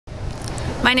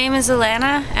My name is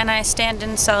Alana, and I stand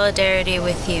in solidarity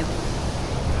with you.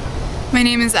 My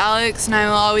name is Alex, and I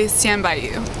will always stand by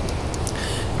you.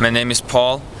 My name is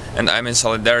Paul, and I'm in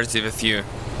solidarity with you.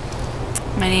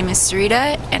 My name is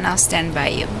Sarita, and I'll stand by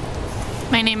you.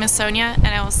 My name is Sonia, and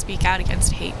I will speak out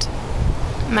against hate.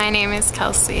 My name is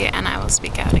Kelsey, and I will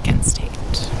speak out against hate.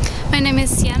 My name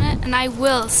is Sienna, and I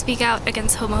will speak out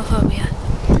against homophobia.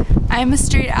 I'm a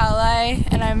straight ally,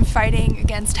 and I'm fighting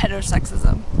against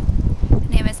heterosexism.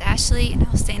 My name is Ashley, and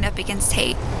I'll stand up against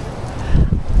hate.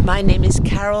 My name is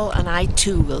Carol, and I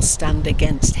too will stand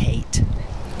against hate.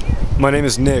 My name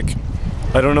is Nick.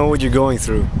 I don't know what you're going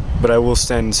through, but I will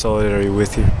stand in solidarity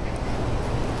with you.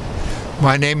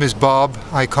 My name is Bob.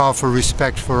 I call for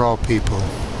respect for all people.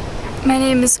 My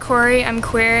name is Corey. I'm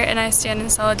queer, and I stand in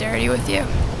solidarity with you.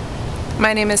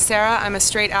 My name is Sarah. I'm a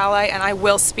straight ally, and I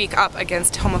will speak up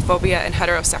against homophobia and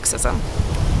heterosexism.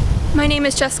 My name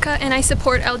is Jessica, and I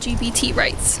support LGBT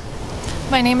rights.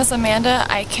 My name is Amanda.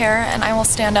 I care, and I will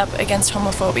stand up against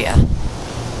homophobia.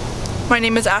 My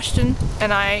name is Ashton,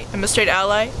 and I am a straight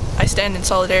ally. I stand in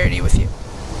solidarity with you.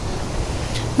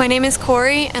 My name is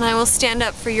Corey, and I will stand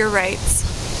up for your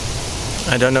rights.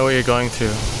 I don't know what you're going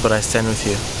through, but I stand with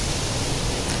you.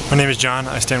 My name is John.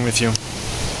 I stand with you.